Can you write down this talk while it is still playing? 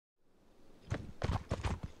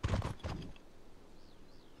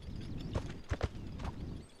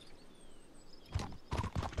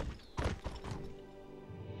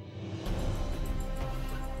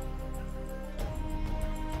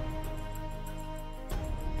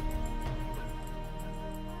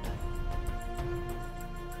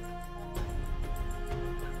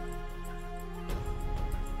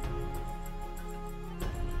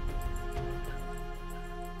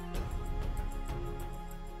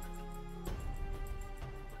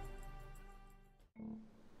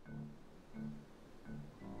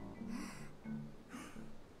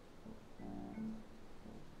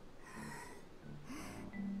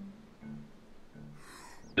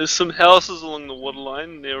There's some houses along the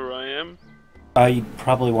waterline near where I am. You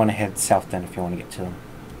probably want to head south then if you want to get to them.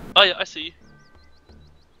 Oh yeah, I see.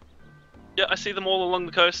 Yeah, I see them all along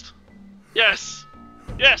the coast. Yes!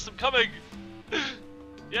 Yes, I'm coming!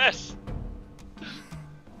 Yes!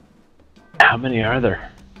 How many are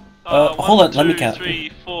there? Hold on, let me 2, count.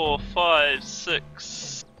 3, 4, 5,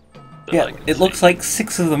 6. Yeah, it looks like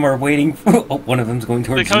 6 of them are waiting for... Oh, one of them's going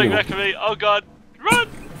towards you. They're coming back to me. Oh god. Run!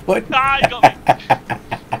 What? Ah, he got me!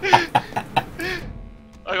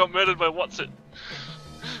 I got murdered by What's-It.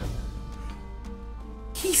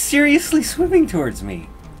 He's seriously swimming towards me.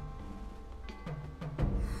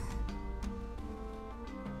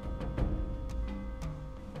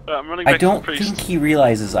 I'm running back I don't to the priest. think he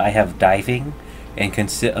realizes I have diving and can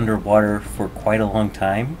sit underwater for quite a long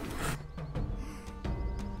time.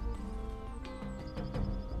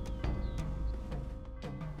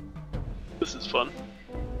 This is fun.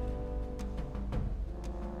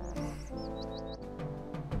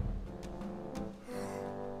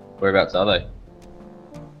 Whereabouts are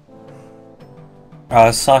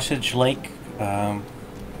they? Sausage Lake,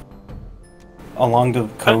 along the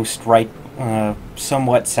coast, right,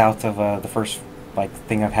 somewhat south of the first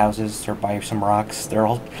thing of houses. They're by some rocks.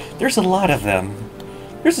 There's a lot of them.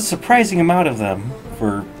 There's a surprising amount of them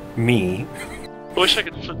for me. I wish I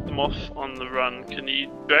could flip them off on the run. Can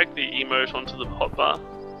you drag the emote onto the hotbar?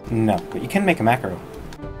 No, but you can make a macro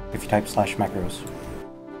if you type /macros.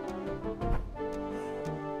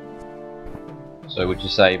 So would you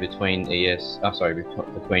say between between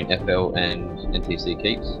FL and NTC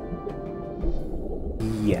keeps?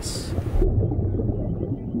 Yes.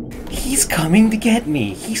 He's coming to get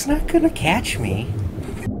me. He's not gonna catch me.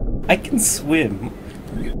 I can swim.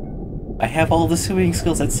 I have all the swimming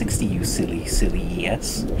skills at 60, you silly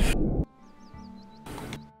yes.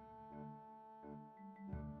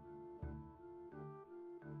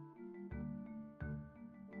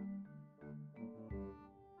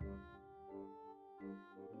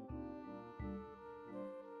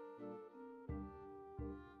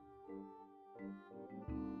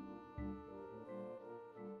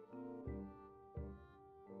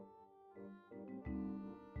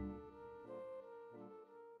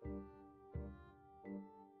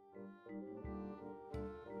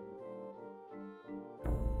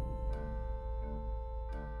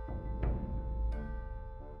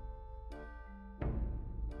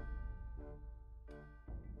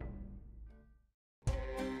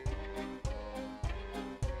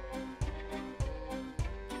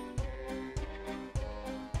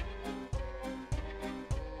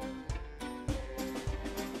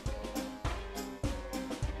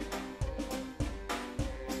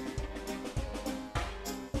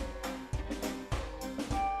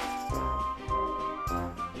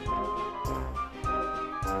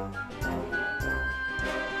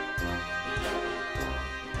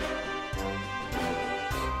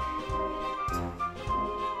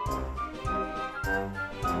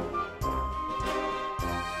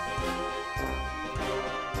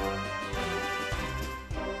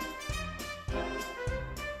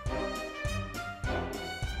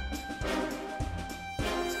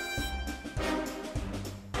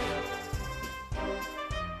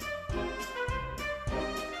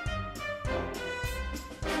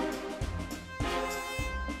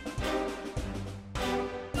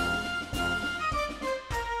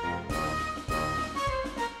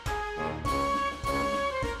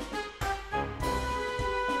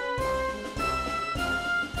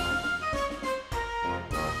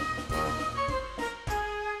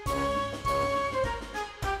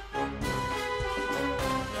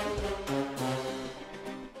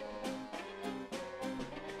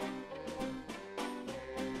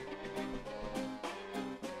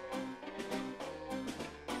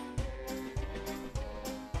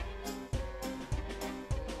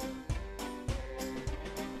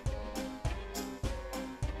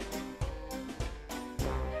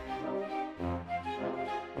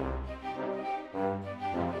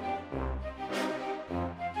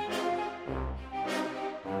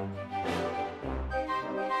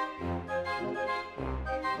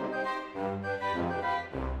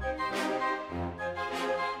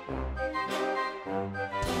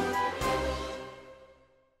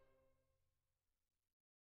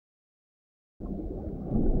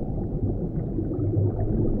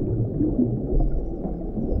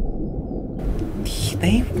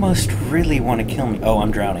 They must really want to kill me. Oh, I'm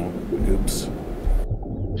drowning. Oops.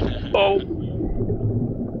 Oh.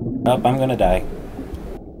 Oh, I'm gonna die.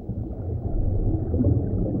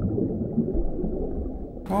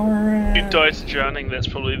 Alright. If you die to drowning, that's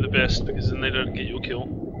probably the best, because then they don't get your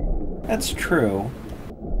kill. That's true.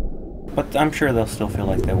 But I'm sure they'll still feel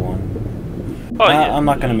like they won. Oh, yeah. I'm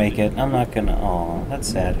not gonna make it. I'm not gonna. Aw, that's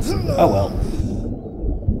sad. Oh well.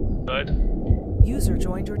 Right. User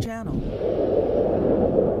joined your channel.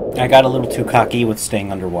 I got a little too cocky with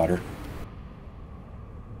staying underwater.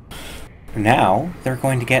 Now they're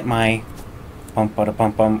going to get my bump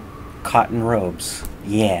cotton robes.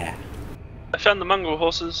 Yeah. I found the mongrel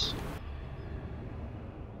horses.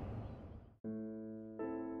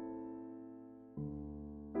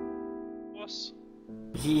 Horse.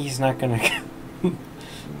 He's not gonna.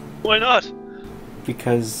 Why not?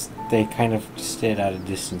 Because they kind of stayed at a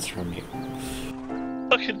distance from you.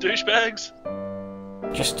 Fucking douchebags.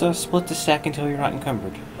 Just split the stack until you're not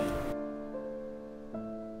encumbered.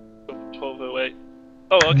 1208.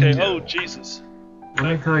 Oh, okay. Oh, Jesus.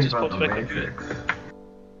 Let me tell you Just about popped the back up Matrix.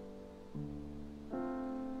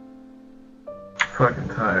 Fucking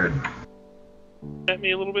tired. At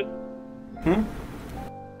me a little bit. Hmm?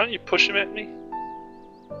 Why don't you push him at me?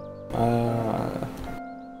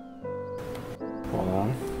 Hold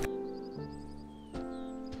on.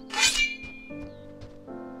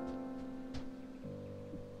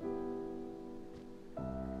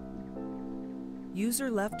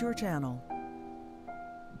 User left your channel.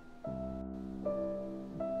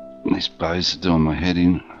 These bows are doing my head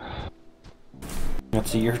in.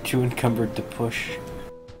 So you're too encumbered to push.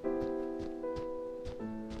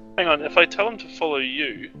 Hang on, if I tell him to follow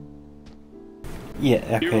you, Yeah,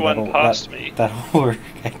 okay, you run past me. That'll work,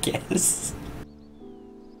 I guess.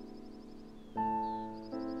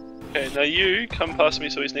 Okay, now you come past me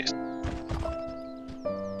so he's next.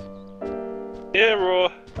 Here, or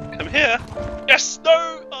come here. Yes!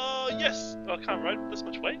 No! Oh, yes! Oh, I can't ride this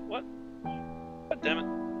much weight? What? God damn it.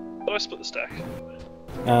 How do I split the stack?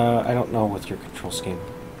 I don't know with your control scheme.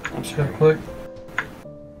 I'm sorry. Shift click.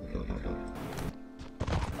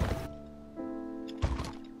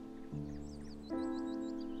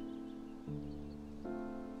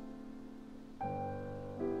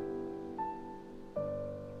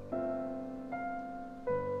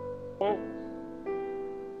 Well,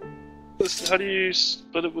 how do you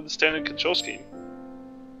split it with the standard control scheme?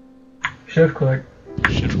 Shift click.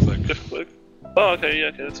 Shift click. Shift click. Oh, okay, yeah,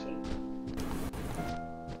 okay, that's fine.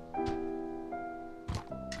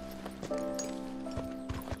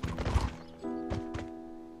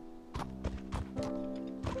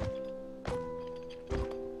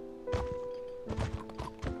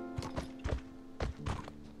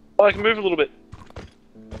 Oh, I can move a little bit.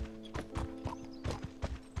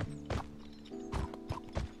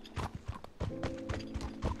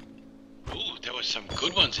 Ooh, there were some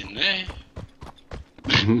good ones in there.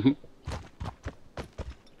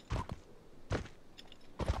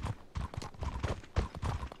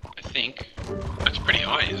 I think. That's pretty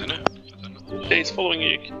high, isn't it? Yeah, he's following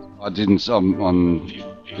you. I didn't. I'm on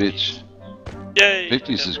bitch. Yay!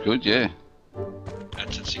 50s is good, yeah.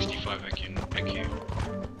 That's at 65 IQ.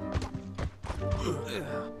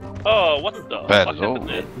 Oh, what the Bad fuck at all. happened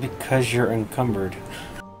there? Because you're encumbered.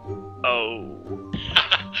 Oh.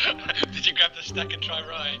 Did you grab the stack and try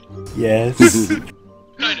ride? Yes.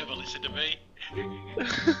 Don't ever listen to me.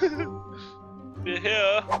 We're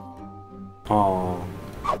here. Oh.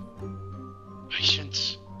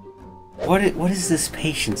 Patience. What is this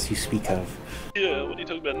patience you speak of? Yeah, what are you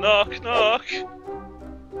talking about? Knock, knock!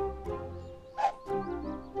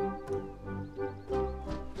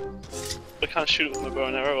 I can't shoot it with my bow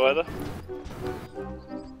and arrow either.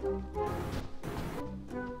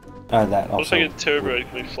 That I'll also. take a turbo,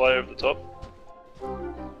 can we fly over the top?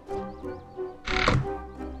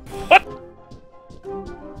 What?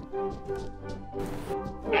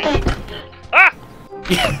 Ah!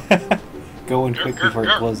 Go in quick before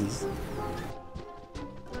it closes.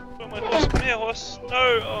 Oh, my horse, come here, horse! No!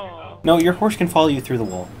 Oh, No, your horse can follow you through the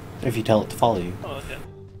wall if you tell it to follow you. oh okay.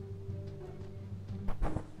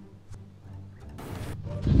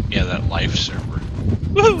 Yeah, that life server.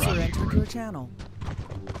 User entered your channel.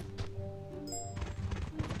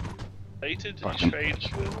 Hated Fucking- trade.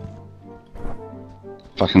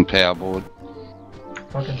 Fucking power board.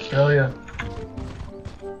 Fucking Australia.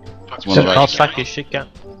 It's one of I'll those. suck your shit gun.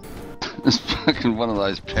 It's fucking one of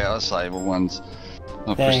those power saver ones.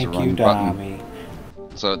 I pressed the Thank wrong you, button, Dami.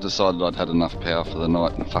 so it decided I'd had enough power for the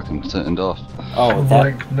night and fucking turned off. Oh, I'm that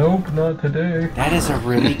like, nope, not today. that is a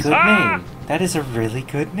really good Ah! name. That is a really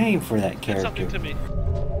good name for that Did something character. to me.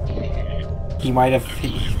 He might have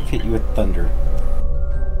hit you with thunder.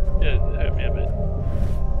 Yeah, it hurt me a bit.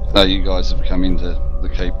 Oh, you guys have come into the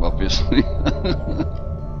keep, obviously.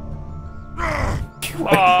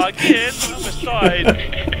 Oh, again! I almost died.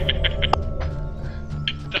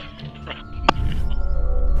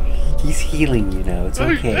 healing, you know. It's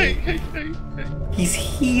okay. Hey. He's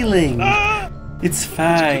healing. Ah! It's To the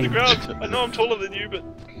fine. ground. I know I'm taller than you, but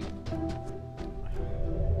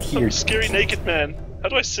I'm Here. a scary naked man. How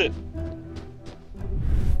do I sit?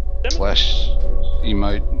 Damn it. Flash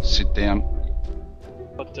emote, sit down.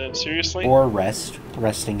 God damn, seriously? Or rest.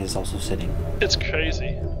 Resting is also sitting. It's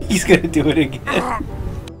crazy. He's gonna do it again.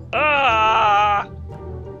 Ah!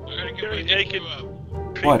 We're gonna get Very my naked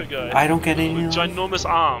What? creeper guy. I don't get any With of those? ginormous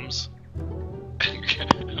arms. I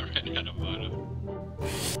ran out of mana.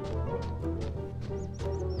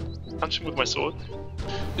 Punch him with my sword.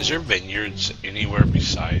 Is there vineyards anywhere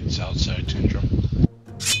besides outside Tundra?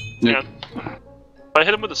 Yeah. If I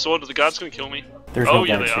hit him with a sword, the guard's gonna kill me. There's Oh, no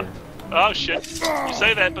yeah, guards they are. here. Oh shit. You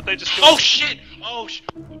say that, but they just killed Oh me. shit! Oh sh.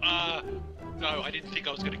 No, I didn't think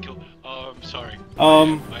I was gonna kill. Oh, I'm sorry. I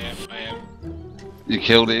am. You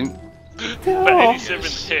killed him. But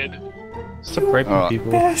 87 head. Stop raping Alright.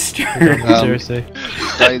 people. Bastard. Seriously.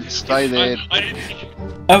 Stay there. I didn't think.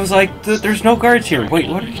 I was like, there's no guards here. Wait,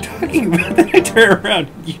 what are you talking about? Then I turn around,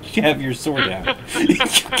 you have your sword out. You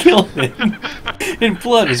kill him. And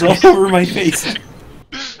blood is all over my face.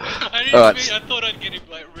 I didn't Alright. mean, I thought I'd get him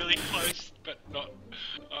like really close, but not.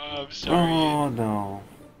 I'm sorry. Oh no.